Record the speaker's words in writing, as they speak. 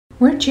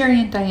We're Jerry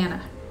and Diana.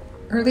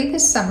 Early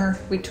this summer,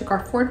 we took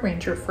our Ford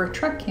Ranger for a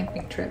truck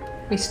camping trip.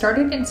 We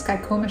started in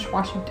Skykomish,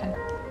 Washington.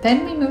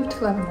 Then we moved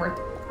to Leavenworth,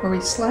 where we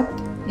slept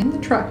in the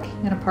truck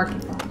in a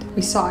parking lot.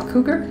 We saw a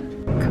cougar,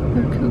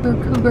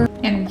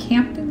 and we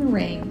camped in the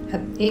rain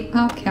at the 8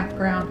 Mile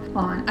campground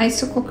on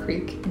Icicle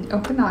Creek in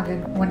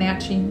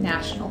Okanagan-Wenatchee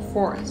National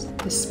Forest.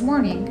 This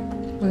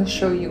morning, we'll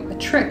show you a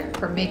trick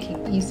for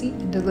making easy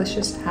and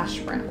delicious hash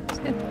browns.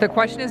 The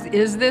question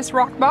is this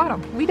rock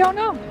bottom? We don't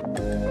know.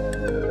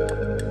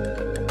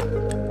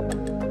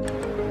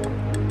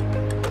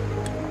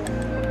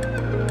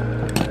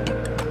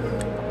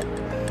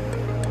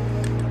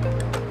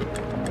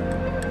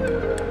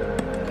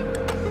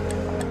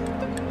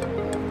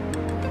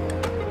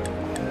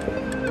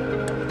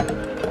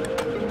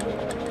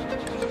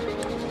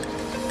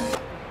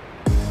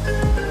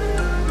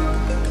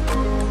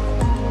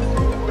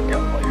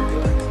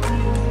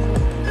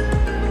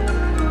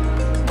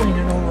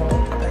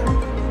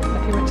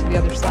 The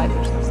other side,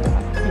 there's no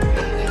stuff.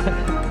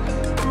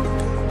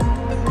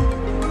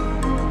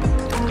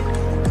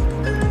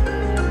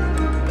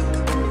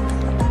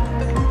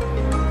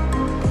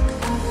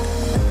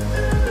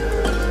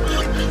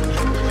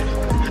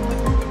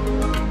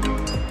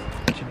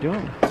 What you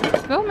doing?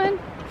 Filming.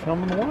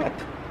 Filming what?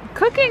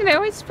 Cooking. They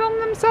always film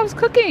themselves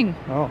cooking.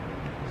 Oh.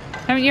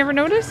 Haven't you ever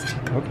noticed?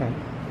 Okay.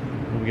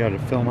 We got to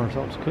film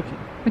ourselves cooking.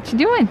 What you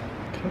doing?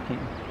 Cooking.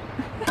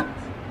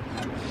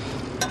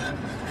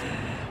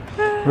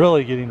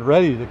 Really getting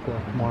ready to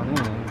cook this morning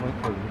and wait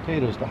for the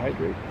potatoes to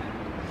hydrate.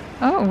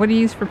 Oh, what do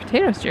you use for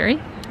potatoes, Jerry?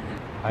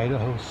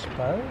 Idaho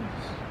spuds.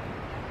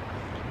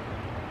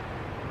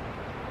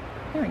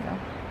 There we go.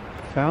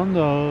 Found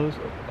those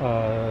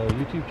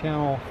YouTube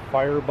channel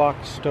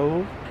Firebox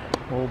Stove.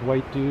 Old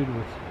white dude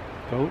with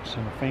goats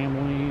and a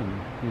family,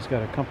 and he's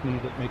got a company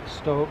that makes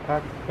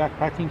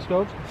backpacking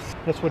stoves.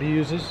 That's what he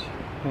uses,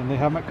 and they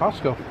have them at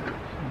Costco.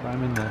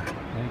 I'm in the, I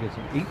think it's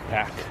an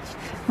 8-pack.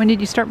 When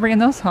did you start bringing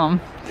those home?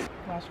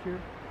 Last year.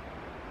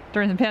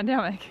 During the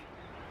pandemic.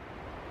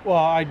 Well,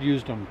 I'd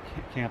used them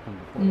camping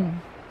before that.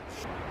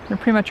 They're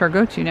pretty much our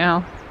go-to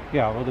now.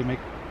 Yeah, well, they make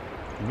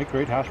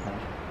great hash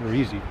browns. They're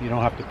easy. You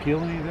don't have to peel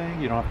anything.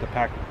 You don't have to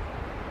pack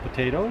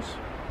potatoes.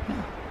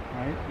 Yeah.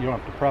 Right? You don't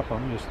have to prep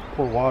them. Just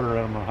pour water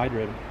at them and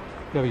hydrate them.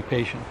 You gotta be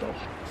patient though.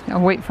 I'll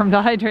wait for them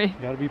to hydrate.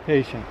 You gotta be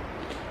patient.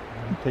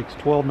 It takes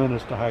 12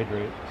 minutes to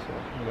hydrate, so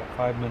we got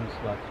 5 minutes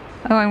left.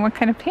 Oh, and what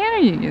kind of pan are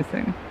you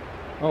using?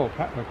 Oh, a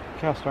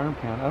cast iron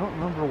pan. I don't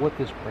remember what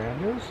this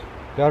brand is.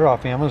 Got it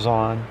off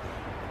Amazon,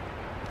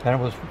 and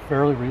it was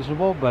fairly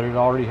reasonable, but it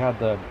already had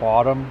the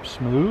bottom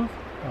smooth.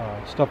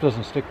 Stuff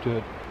doesn't stick to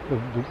it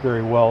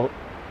very well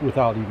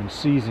without even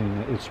seasoning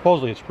it.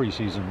 Supposedly it's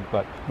pre-seasoned,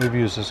 but we've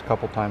used this a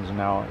couple times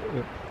now.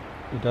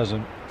 It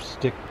doesn't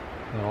stick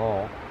at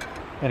all.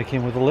 And it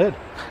came with a lid,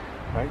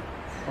 right?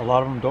 A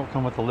lot of them don't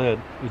come with a lid.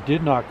 It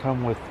did not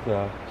come with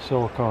the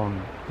silicone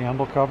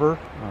handle cover.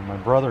 My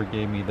brother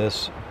gave me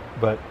this,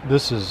 but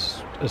this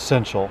is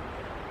essential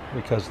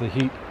because the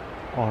heat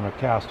on a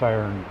cast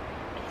iron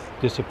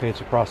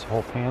dissipates across the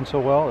whole pan so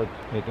well.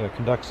 It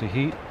conducts the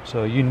heat.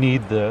 So you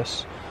need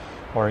this,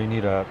 or you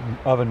need an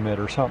oven mitt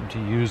or something to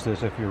use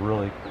this if you're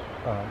really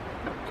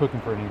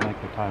cooking for any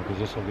length of time, because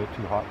this will get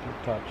too hot to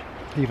touch.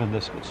 Even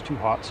this gets too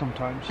hot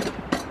sometimes.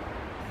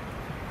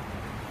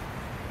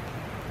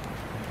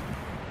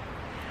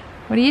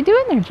 What are you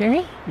doing there,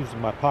 Jerry?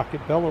 Using my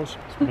pocket bellows.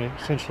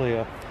 It's essentially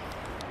a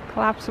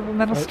collapsible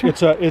metal strip.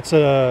 It's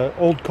a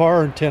old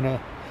car antenna,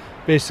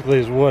 basically,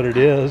 is what it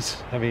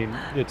is. I mean,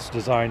 it's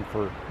designed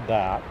for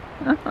that.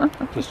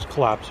 Just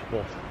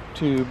collapsible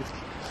tube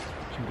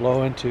to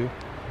blow into,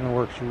 and it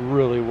works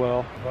really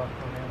well.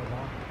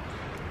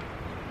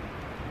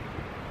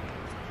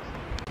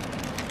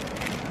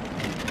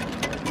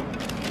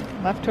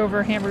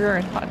 Leftover hamburger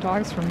and hot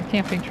dogs from the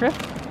camping trip.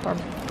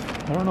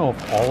 I don't know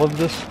if all of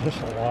this is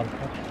a lot of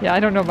pepper. Yeah, I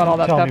don't know about all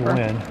that Tell pepper.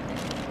 me when.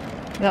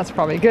 That's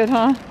probably good,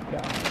 huh?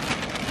 Yeah.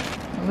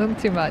 A little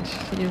too much.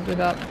 Use it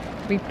up.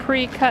 We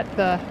pre-cut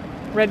the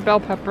red bell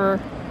pepper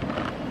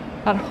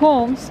at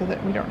home so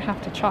that we don't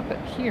have to chop it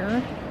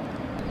here.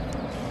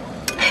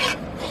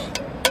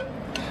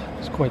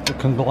 It's quite the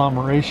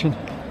conglomeration.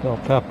 Bell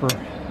pepper,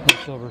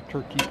 leftover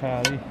turkey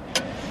patty,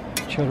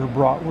 cheddar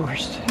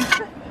bratwurst.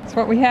 That's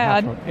what we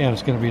had. And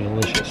it's going to be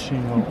delicious. You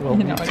know it will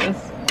be. You know it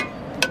is.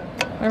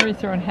 Whenever you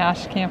throw in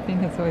hash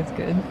camping, it's always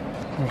good.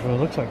 That's what it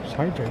looks like. It's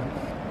hydrated.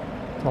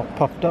 It's all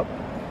puffed up.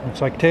 Looks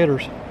like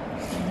taters.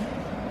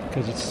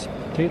 Because it's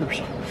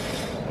taters.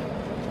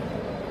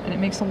 And it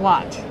makes a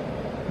lot.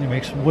 It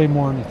makes way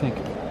more than you think.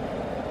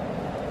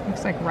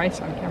 Looks like rice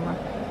on camera.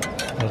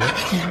 Does it?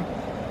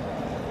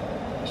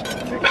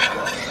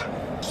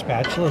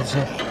 Spatula is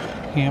a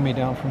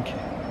hand-me-down from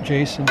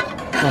Jason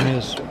from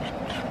his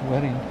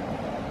wedding.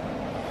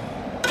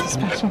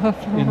 Spatula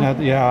from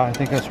yeah, I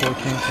think that's where it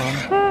came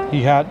from.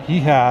 He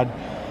had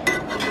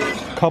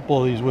a couple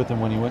of these with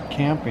him when he went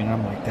camping.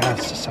 I'm like,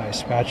 that's the size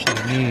spatula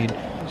you need.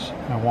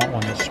 I want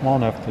one that's small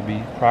enough to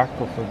be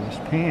practical for this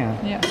pan.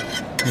 Yeah.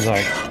 He's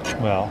like,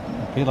 well,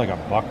 it'd be like $1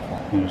 for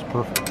it. It was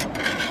perfect.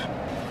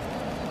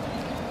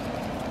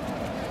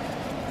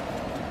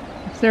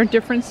 Is there a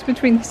difference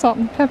between the salt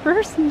and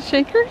peppers and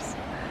shakers?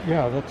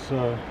 Yeah,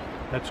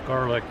 that's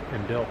garlic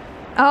and dill.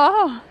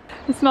 Oh,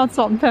 it's not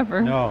salt and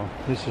pepper. No,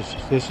 this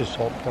is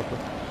salt and pepper.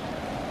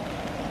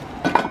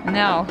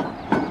 Now,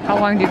 how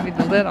long do you leave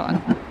the lid on?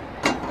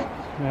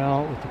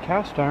 Well, with the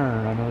cast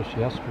iron, I noticed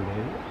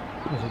yesterday.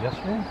 Was it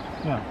yesterday?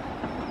 Yeah.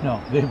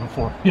 No, the day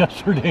before.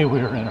 Yesterday we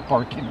were in a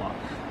parking lot.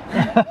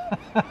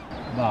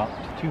 About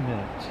 2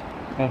 minutes.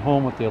 At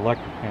home with the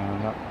electric pan,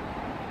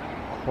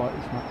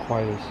 it's not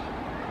quite as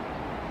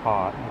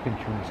hot. I can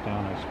turn this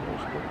down, I suppose,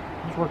 but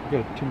it's working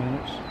good. 2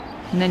 minutes.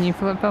 And then you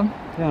flip them?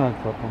 Yeah, I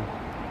flip them.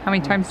 How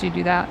many times do you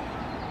do that?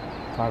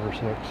 5 or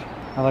 6.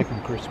 I like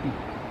them crispy.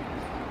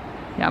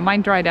 Yeah,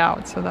 mine dried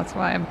out, so that's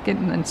why I'm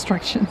getting the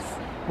instructions.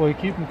 Well, you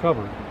keep them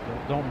covered.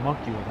 Don't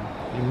monkey with them.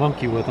 If you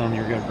monkey with them,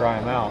 you're going to dry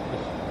them out.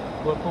 Just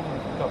flip them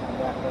and cover them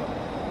back up.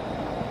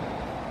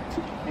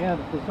 And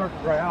if they start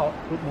to dry out,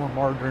 put more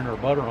margarine or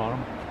butter on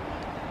them.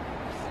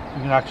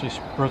 You can actually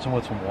spritz them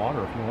with some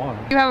water if you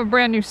want. You have a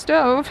brand new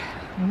stove.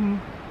 Mm-hmm.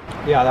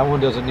 Yeah, that one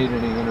doesn't need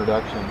any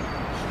introduction.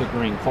 It's the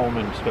green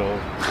Coleman stove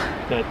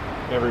that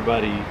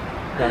everybody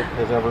that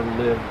has ever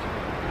lived,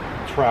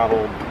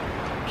 traveled,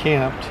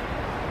 camped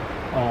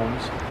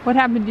owns. What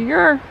happened to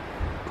your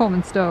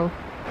Coleman stove?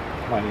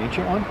 My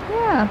ancient one?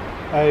 Yeah.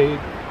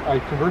 I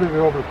converted it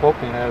over to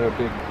propane. I had a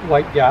big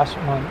light gas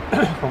one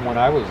from when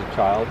I was a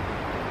child.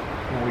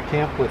 And we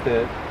camped with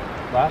it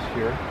last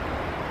year.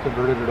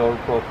 Converted it over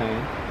to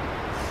propane.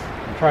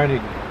 I'm trying to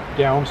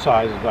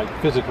downsize, like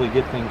physically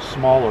get things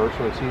smaller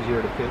so it's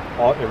easier to fit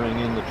everything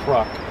in the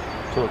truck.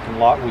 So it can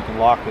we can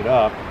lock it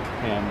up,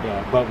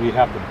 and but we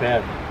have the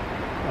bed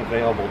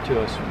available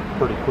to us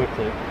pretty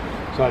quickly.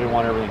 So I didn't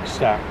want everything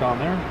stacked on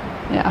there.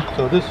 Yeah.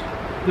 So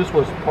this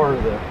was part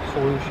of the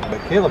solution.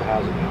 But Caleb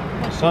has it now.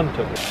 My son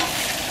took it.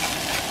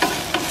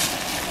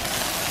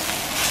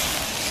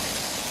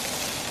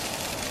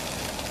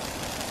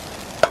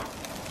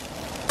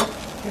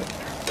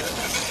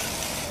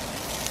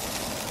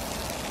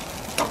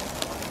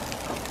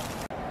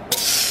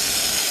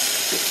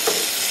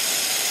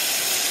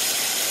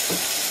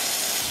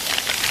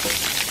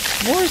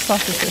 More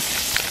sausages.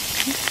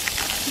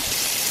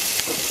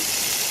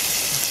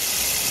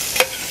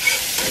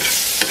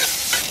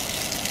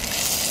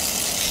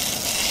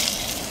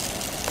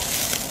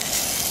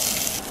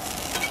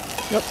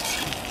 Yep,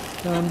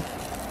 done.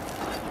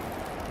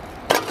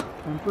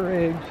 Time for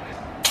eggs.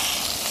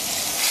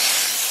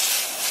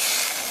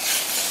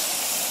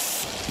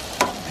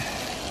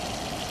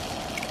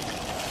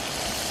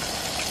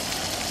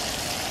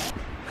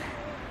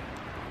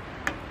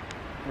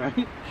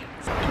 Right?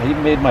 I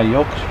even made my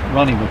yolks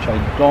runny, which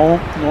I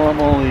don't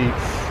normally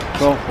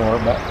go for,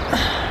 but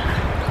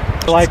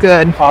I like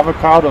good.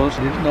 Avocados.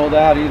 Didn't know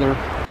that either.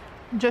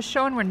 Just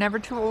showing we're never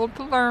too old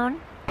to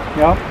learn.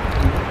 Yep.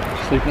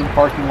 Sleeping in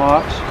parking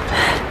lots,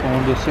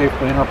 going to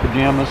safely in our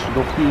pajamas to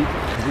go pee.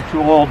 We're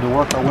too old to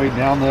work our way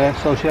down the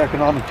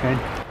socioeconomic chain.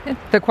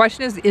 The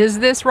question is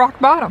this rock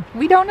bottom?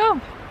 We don't know.